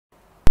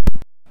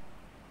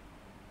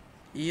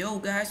Yo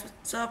guys,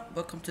 what's up?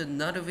 Welcome to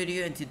another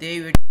video, and today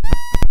we're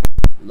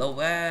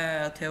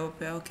Lowell,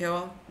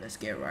 Carol. Let's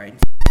get right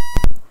into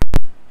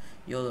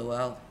Yo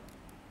Lowell.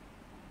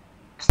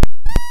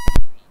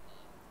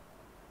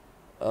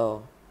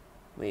 Oh,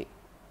 wait.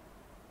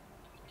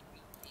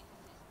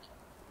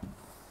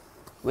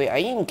 Wait, are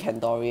you in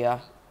Candoria?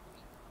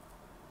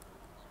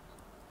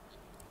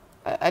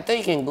 I thought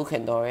you can go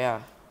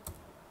Candoria.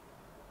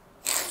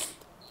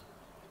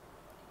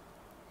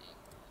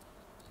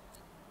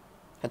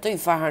 I thought you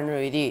 500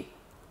 already.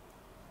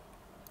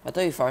 I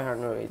thought you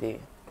 500 already.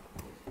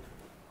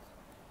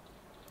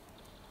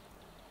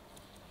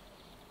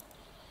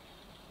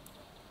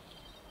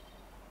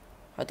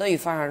 I thought you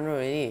 500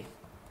 already.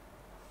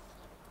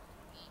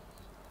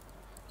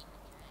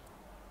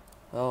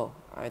 Oh,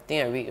 I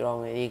think I read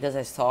wrong already because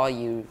I saw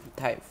you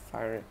type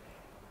 500.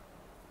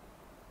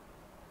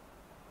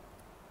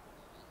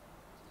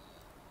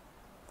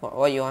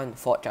 What you want?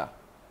 Forge ah?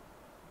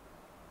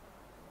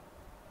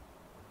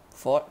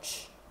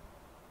 Forge?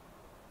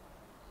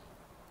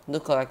 The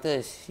collector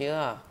is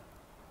here.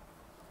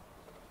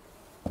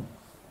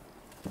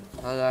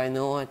 How do I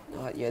know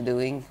what you're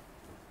doing?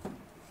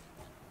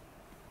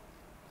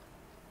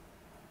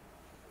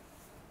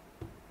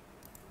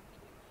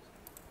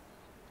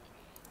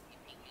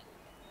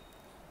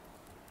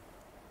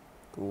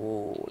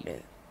 Whoa, there.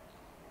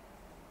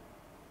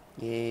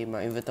 Yay,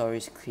 my inventory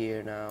is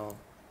clear now.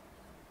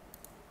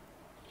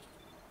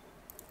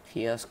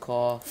 Here's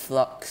core,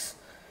 flux,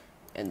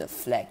 and the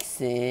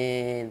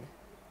flexin.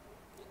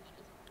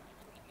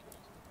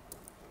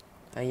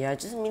 Yeah,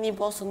 just mini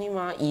boss only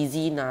ma,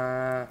 easy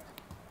nah.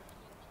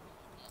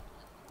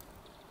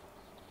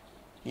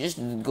 You just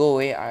go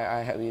away,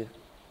 I help you.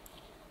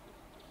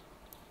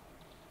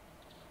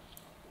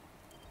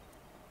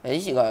 At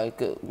least you got a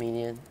good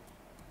minion.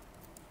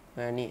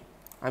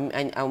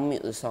 I'll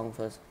mute the song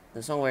first.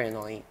 The song very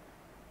annoying.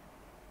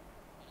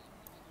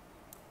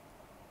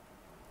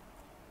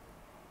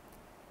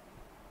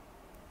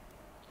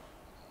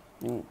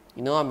 You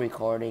know I'm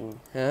recording.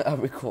 I'm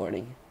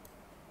recording.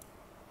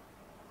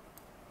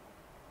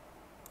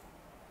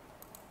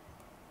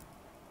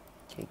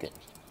 Okay, good.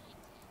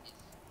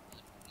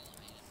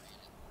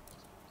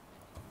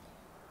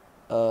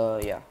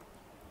 Yeah.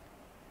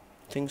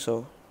 Think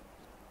so.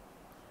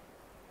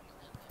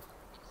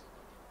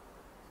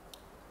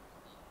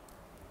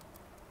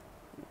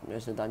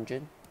 There's a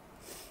dungeon.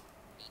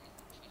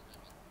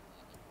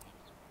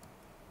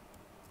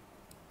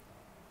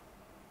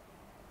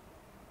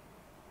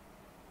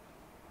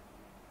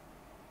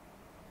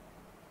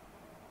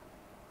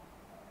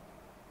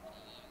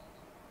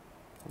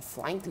 I'm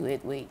flying to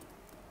it, wait.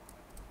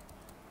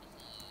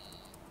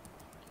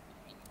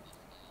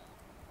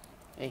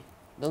 Hey,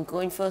 don't go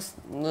in first.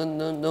 No,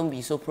 don't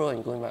be so pro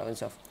and going by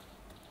yourself.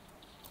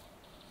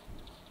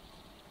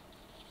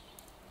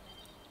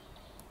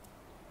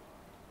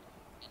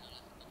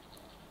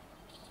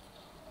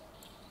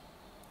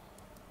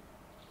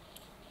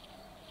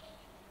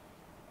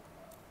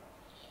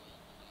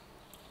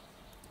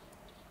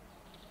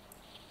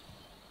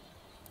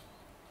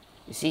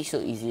 You see, so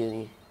easy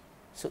only.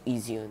 So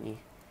easy only.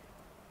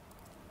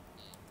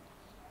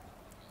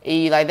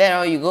 Hey, like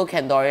that, you go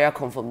Candoria,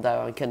 confirm that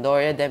one.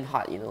 Candoria damn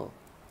hard, you know.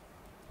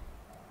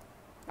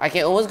 I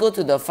can almost go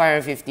to the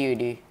 550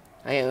 already.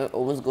 I can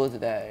almost go to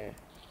that area.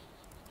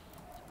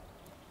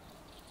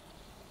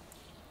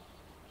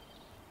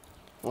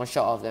 One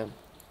shot of them.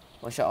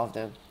 One shot of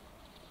them.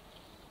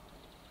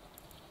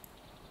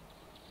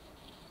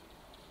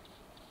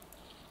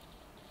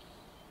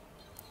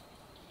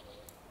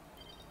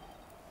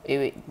 Hey,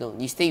 wait, no,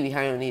 you stay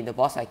behind only. The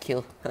boss I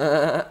kill.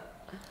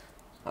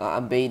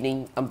 I'm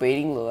baiting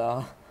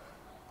Lowell.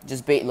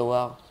 Just bait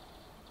Lowell.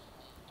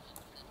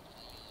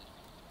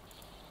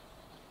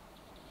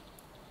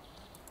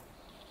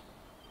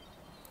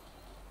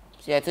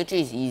 See, I told you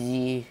it's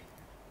easy.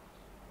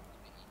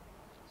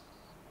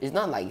 It's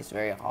not like it's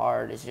very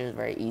hard, it's just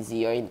very easy.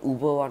 You're in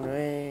Uber one,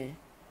 right?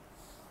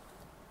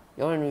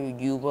 You're in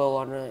Uber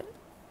one, right?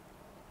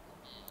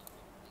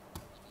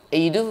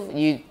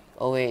 Hey,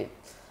 oh wait.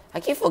 I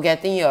keep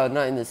forgetting you're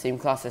not in the same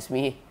class as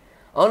me.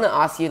 I wanna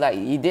ask you, like,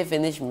 you did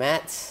finish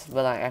maths,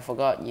 but like, I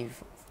forgot you're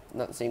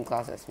not the same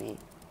class as me.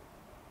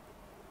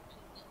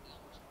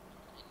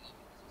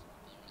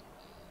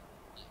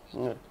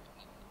 Yeah.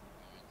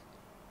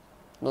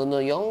 No,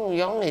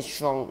 Young is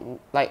strong,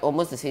 like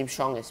almost the same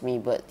strong as me,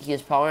 but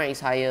his power rank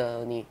is higher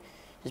only.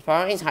 His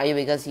power rank is higher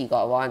because he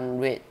got one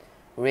red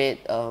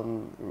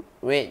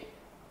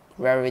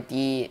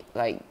rarity,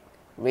 like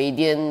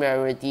radiant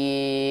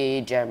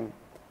rarity gem,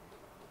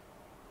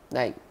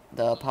 like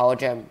the power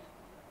gem.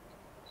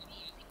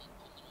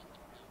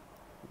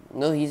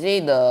 No, he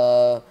said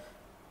the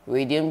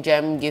radiant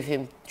gem give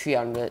him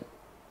 300.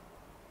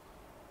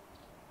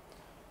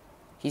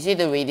 He said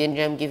the radiant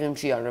gem give him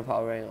 300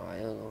 power rank. I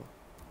don't know.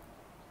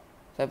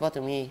 So I bought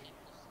to me.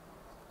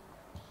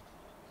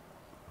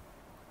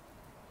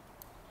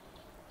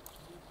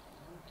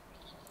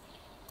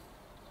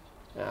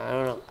 I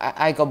don't know.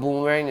 I got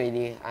boomerang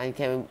already. I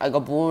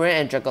got boomerang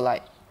and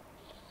Dracolite.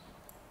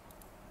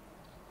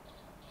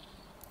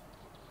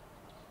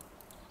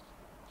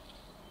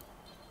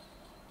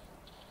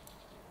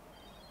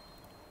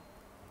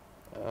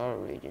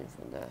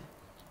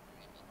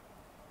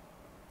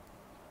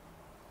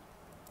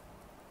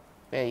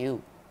 Where are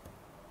you?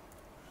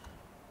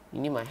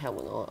 You need my help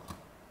or not?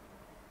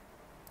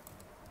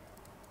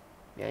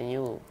 Yeah,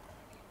 you.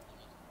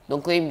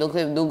 Don't claim, don't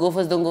claim, don't go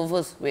first, don't go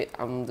first. Wait,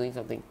 I'm doing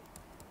something.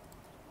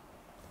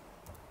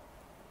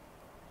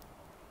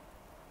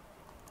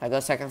 I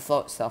got second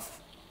floor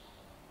stuff.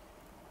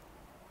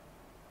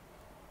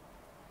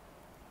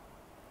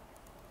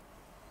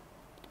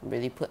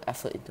 Really put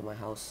effort into my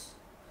house.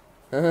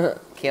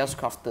 Chaos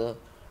crafter.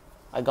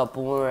 I got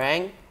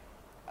boomerang.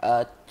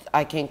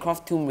 I can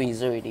craft tomb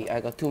razor already. I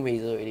got tomb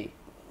razor already.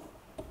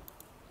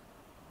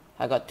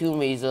 I got tomb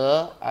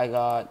razor. I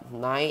got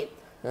knight.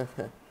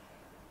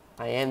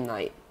 I am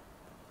knight.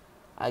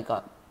 I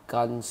got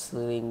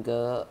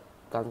gunslinger.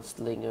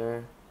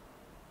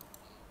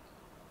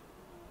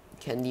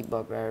 Candy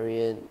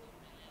barbarian.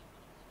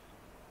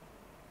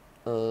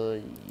 I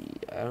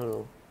don't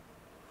know.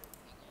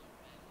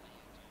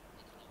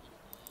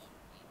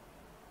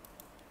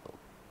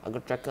 I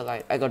got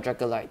Dracolite. I got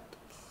Dracolite.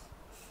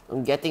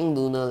 I'm getting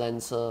Lunar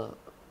Lancer.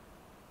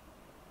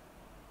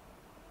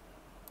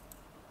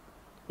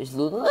 Is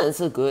Lunar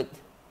Lancer good?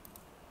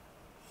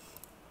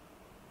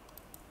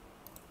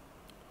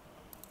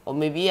 Or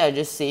maybe I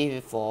just save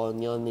it for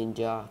Neon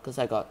Ninja, because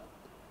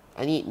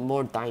I need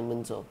more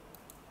diamonds though.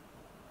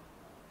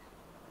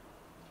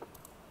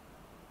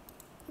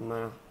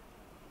 Nah.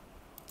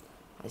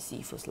 I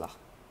see first lah.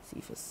 See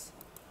first.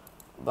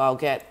 But I'll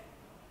get.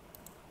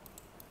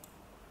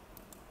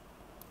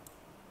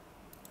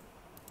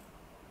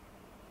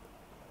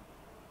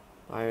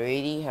 I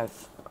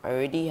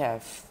already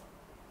have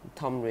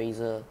Tomb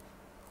Raider.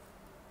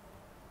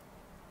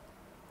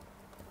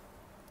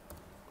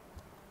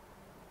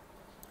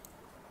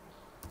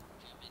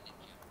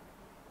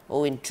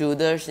 Oh,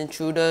 intruders.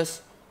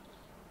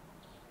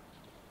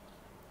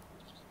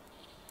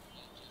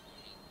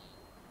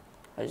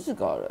 I just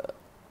got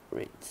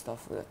read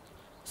stuff for that.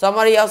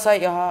 Somebody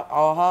outside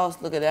our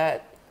house. Look at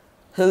that.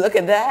 Look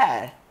at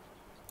that.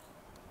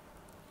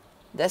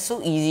 That's so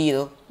easy, you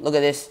know. Look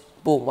at this.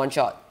 Boom, one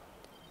shot.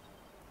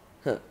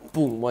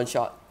 Boom, one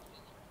shot.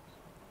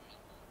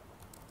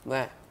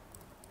 Where?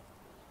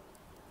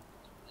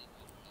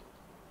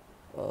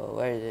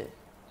 Where is it?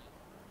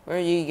 Where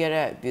do you get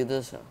that?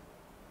 Builders.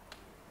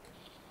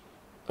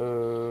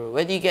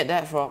 Where do you get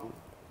that from?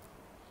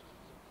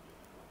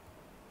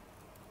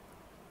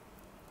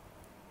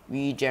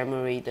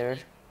 Regenerator.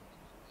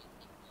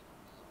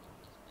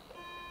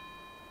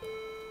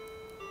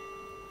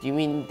 Do you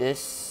mean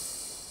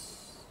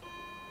this?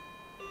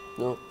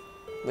 No.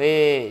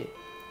 Wait.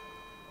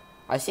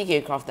 I see can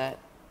you craft that.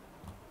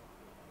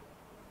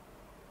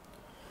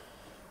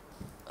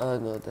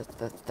 No,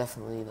 that's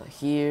definitely not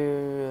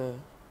here.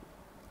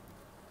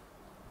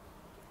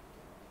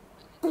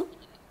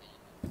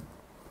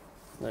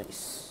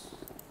 Nice.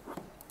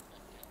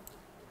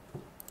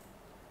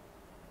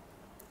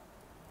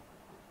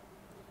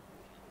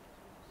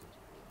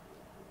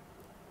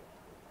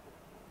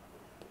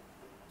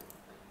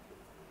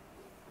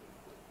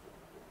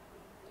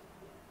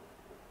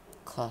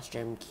 Class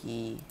gem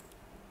key.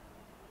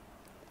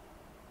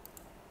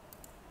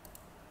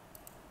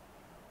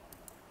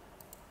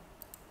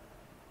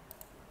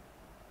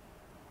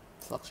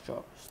 Flux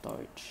drop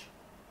storage.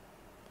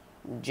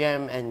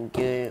 Gem and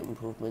gear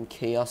improvement.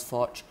 Chaos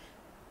forge.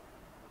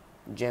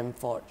 Gem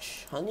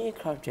forge. How do you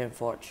craft gem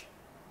forge?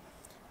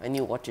 I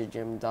need water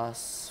gem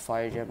dust,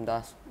 fire gem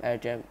dust, air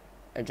gem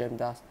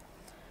dust.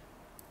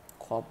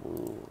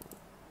 Quabu.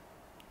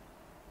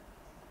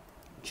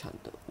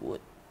 Enchanted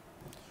wood.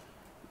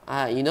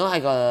 You know I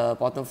got a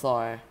bottom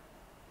floor. Eh?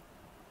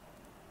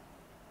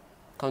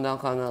 Come down,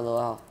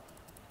 Lowell.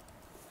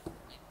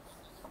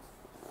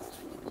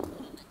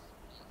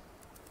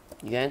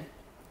 You can?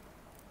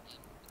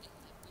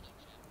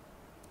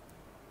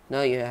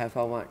 Now you have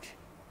how much?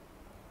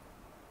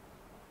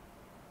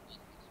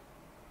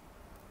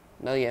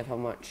 Now you have how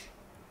much?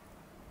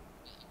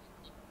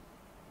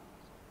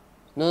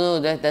 No,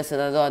 that's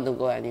another one to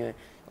go anyway.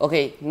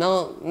 Okay,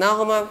 now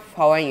how much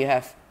power you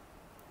have?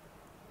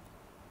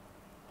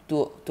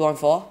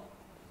 214?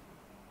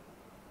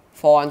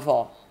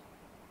 414.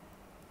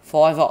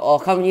 414. Oh,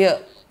 come here.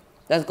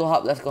 Let's go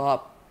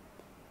hub.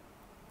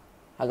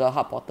 I got a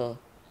hub portal.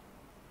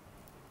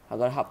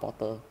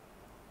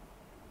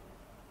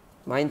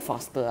 Mine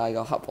faster, I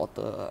got hub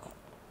portal.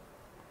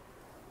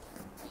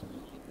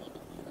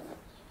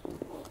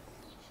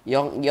 I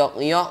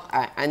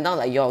know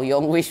like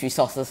Yong waste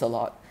resources a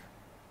lot.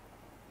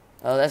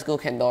 Let's go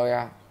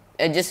Candoria.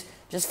 And just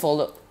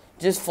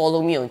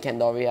follow me on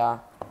Candoria.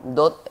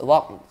 Don't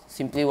walk,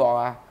 simply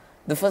walk.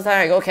 The first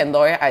time I go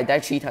Candoria, I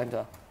died 3 times.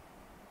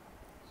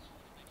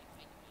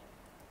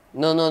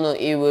 No,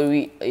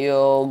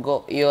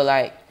 you'll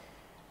like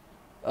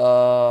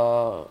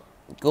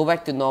go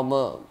back to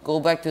normal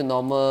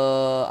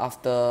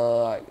after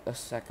like a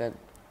second.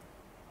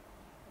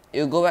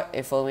 You go back.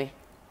 Hey, follow me.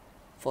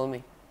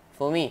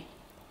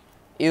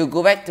 You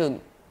go back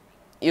to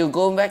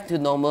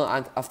normal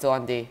after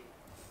 1 day.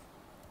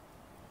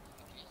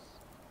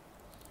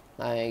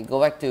 Like go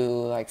back to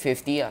like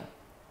 50.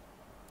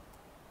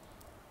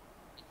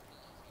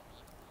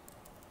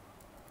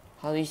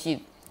 How do you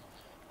see?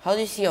 How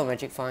do you see your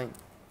magic find?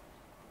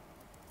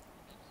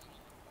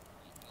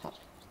 How?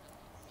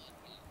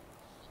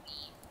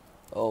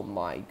 Oh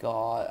my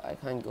god, I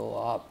can't go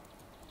up.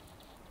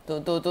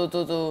 Don't.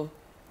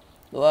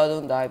 Lowell,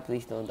 don't die,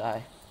 please don't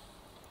die.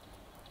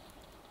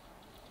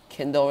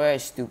 Kendora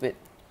is stupid.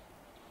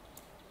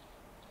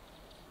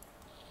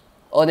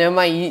 Oh, never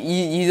mind.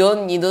 You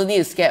don't need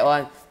to scared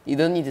one. You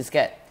don't need to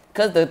scared.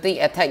 Cause the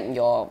thing attack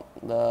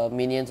the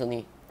minions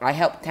only. I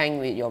help tank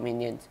with your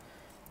minions.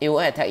 It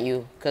won't attack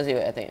you, cause it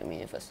will attack your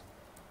minion first.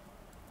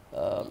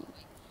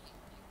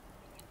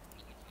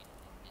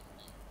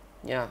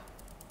 Yeah.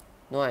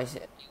 No, I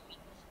said.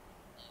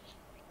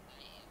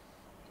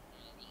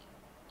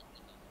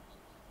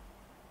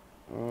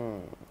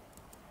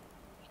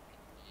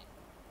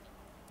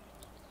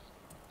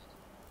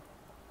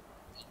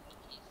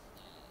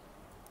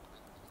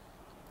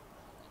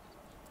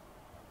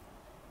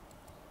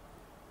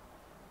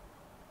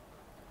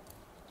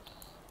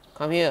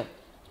 Come here.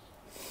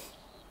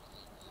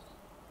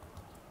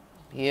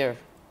 Here.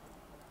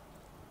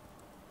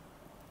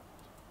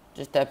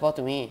 Just teleport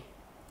to me.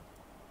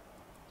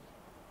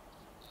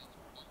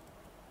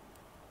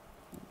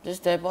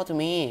 Just teleport to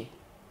me.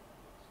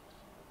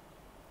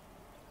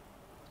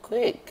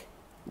 Quick.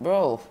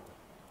 Bro.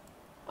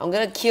 I'm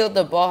gonna kill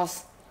the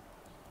boss.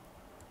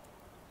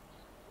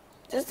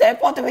 Just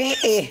teleport to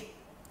me.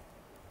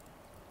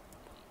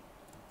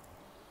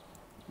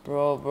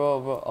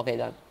 Bro. Okay,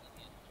 done.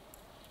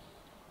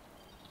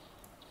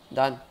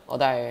 Done. I'll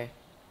die.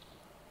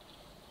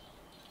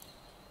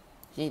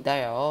 See,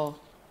 die. Oh.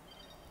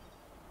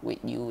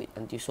 Wait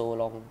until so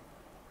long.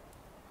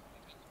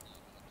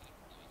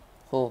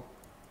 Who?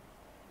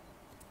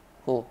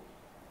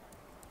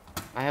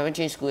 I haven't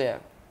changed school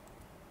yet.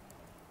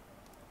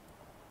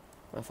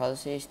 My father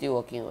says he's still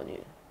working on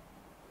it.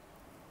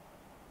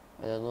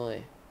 I don't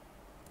know.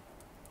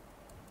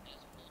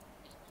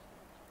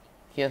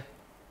 Here.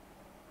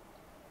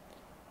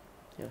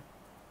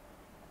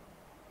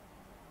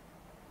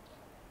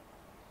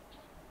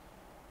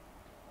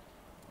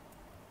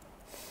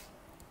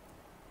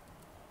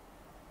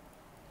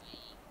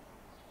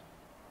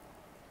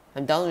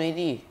 I'm down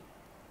already.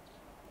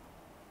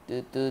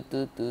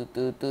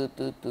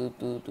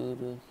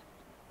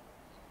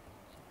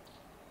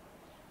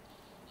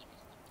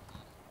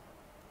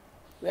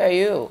 Where are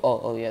you?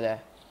 Oh, you're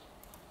there.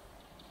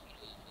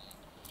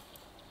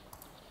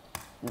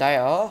 Die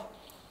oh?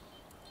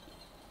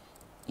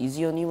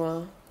 Easy only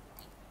ma.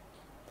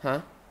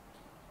 Huh?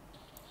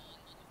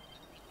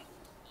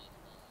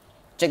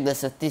 Check the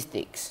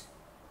statistics.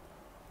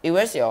 Hey,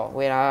 where's your?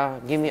 Wait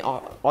give me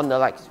on the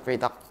lights. Very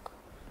dark.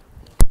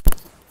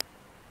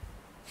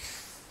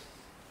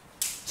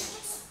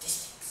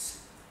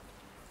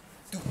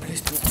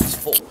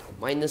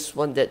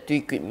 -1 that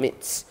 3 crit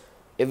mates.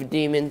 Every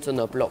day meant on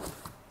the block.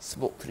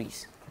 Smoke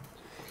trees.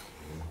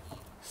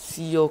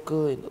 See your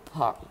girl in the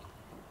park.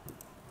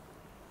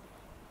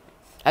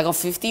 I got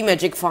 50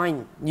 magic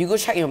find. You go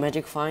check your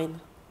magic find.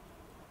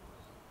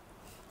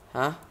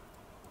 Huh?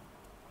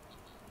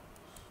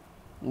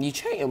 You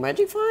check your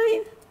magic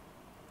find?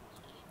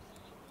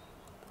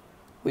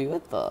 Wait,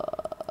 what the?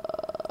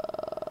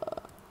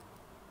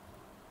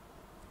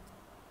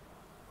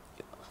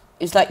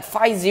 It's like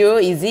 5-0,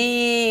 is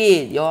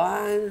it? You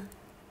want?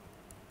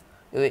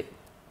 Wait.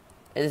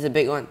 It is a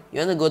big one. You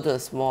want to go to the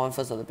small one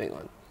first or the big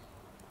one?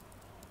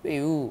 Wait,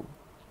 you.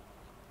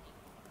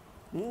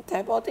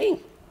 Teleporting.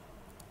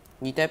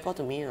 You teleport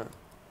to me.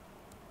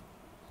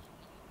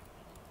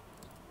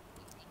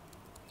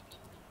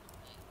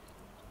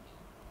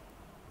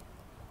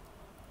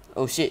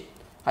 Oh shit.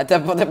 I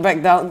teleported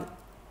back down.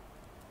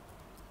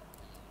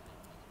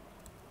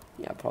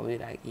 Yeah, probably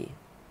laggy.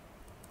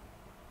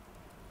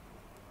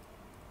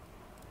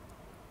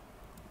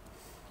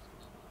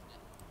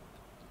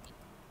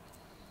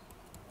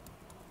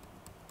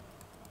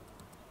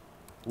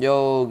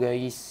 Yo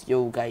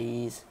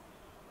guys.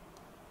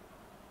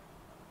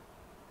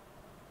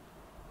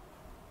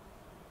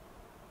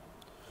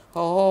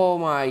 Oh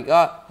my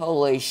god,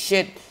 holy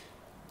shit.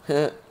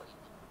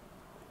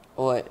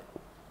 What?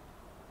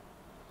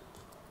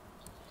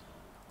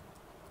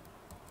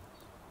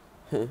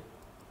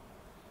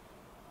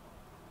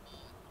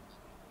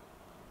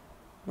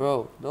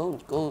 Bro,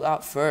 don't go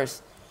out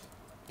first.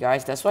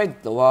 Guys, that's why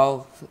the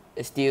Lowell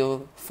is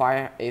still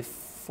fire a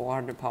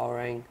 400 power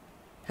rank.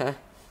 Huh?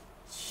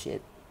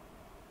 Shit.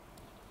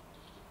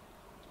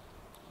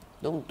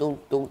 Don't.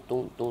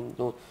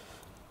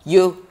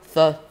 You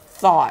the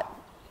thought.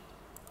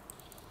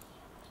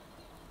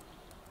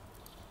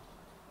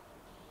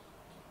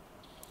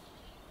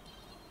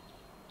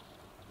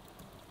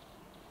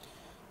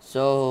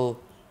 So,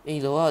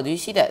 hey Lowell, do you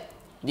see that?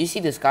 Do you see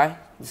this guy?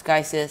 This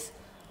guy says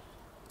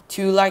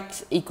 2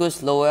 likes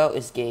equals Lowell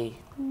is gay.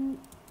 I'm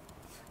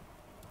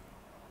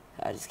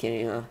just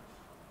kidding, huh?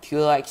 2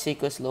 likes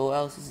equals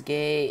Lowell is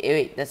gay. Hey,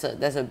 wait, that's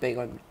a big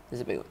one.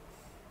 That's a big one.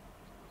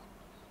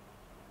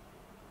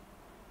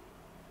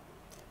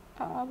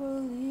 I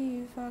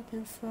believe I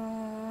can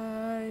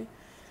fly.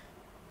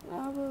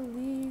 I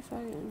believe I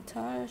can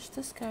touch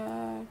the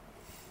sky.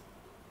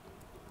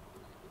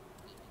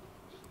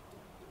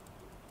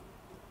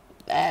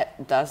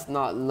 That does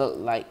not look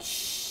like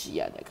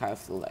yeah, that kind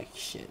of look like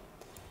shit.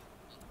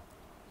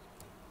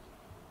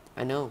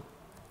 I know.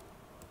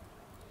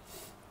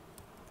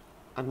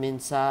 I'm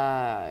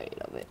inside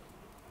of it.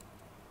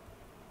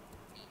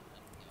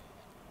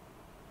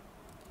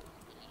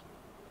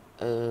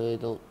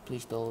 Don't,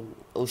 please don't.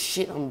 Oh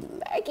shit, I'm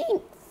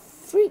lagging.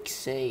 Freak's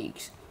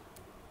sakes.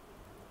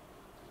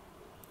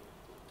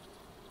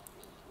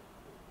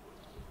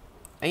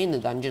 Are you in the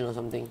dungeon or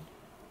something?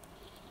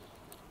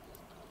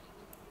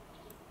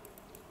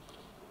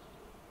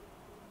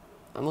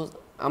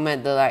 I'm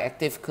at the like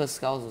active curse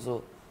skulls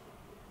also.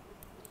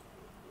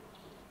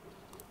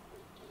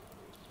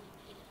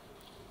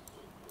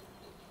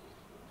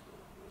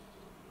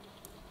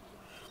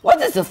 What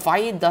does the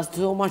fire does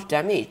so much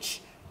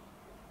damage?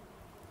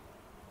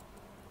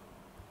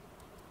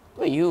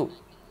 Who are you?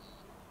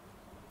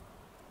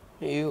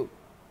 Who are you?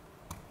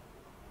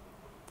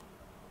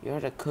 You're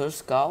the cursed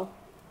skull?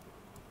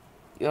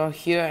 You're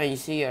here and you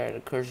see you're the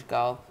cursed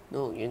skull.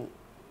 No,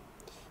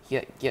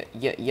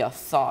 you're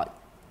thought.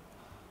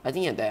 I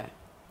think you're there.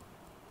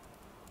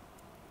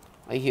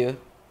 Are you here?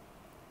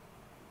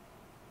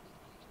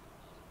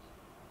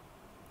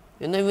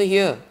 You're not even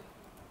here.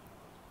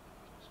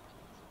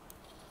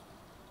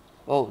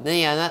 Oh, then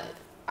you're not.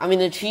 I'm in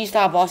the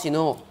 3-star boss, you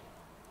know.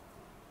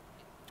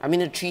 I'm in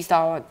the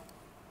 3-star one.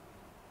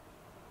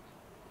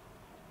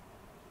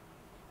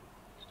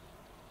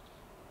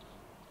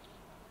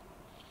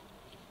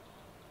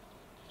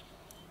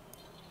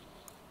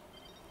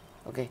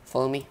 Okay,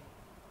 follow me.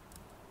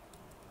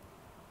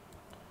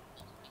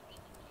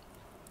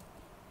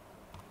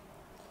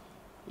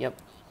 Yep.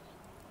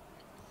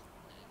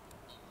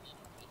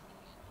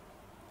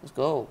 Let's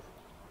go.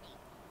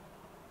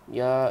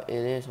 Yeah, it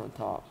is on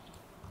top.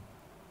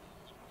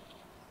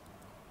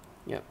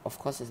 Yeah, of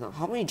course it's not.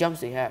 How many jumps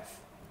do you have?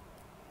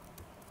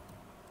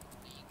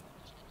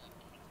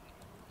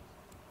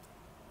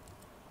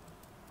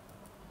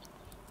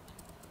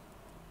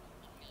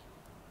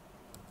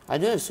 I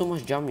don't have so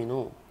much jump, you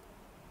know.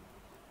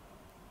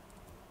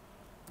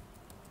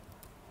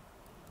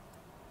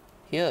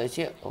 Here, it's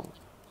here. Oh.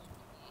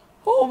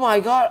 Oh my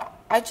god,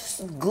 I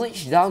just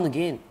glitched down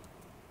again.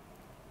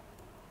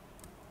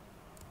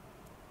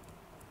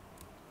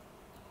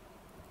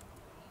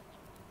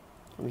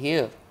 I'm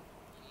here.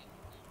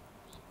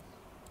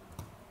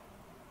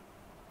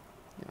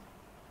 Yeah.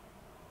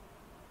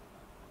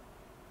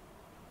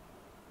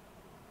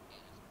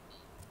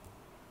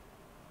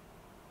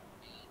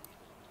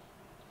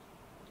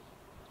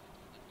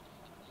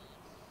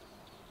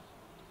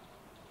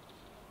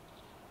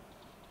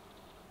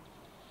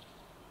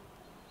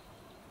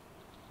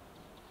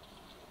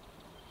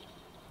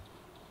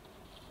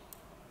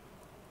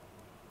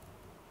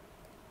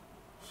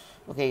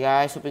 Okay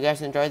guys, hope you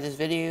guys enjoyed this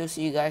video.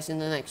 See you guys in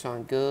the next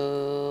one.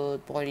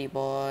 Good boy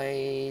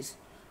boys.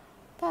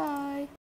 Bye.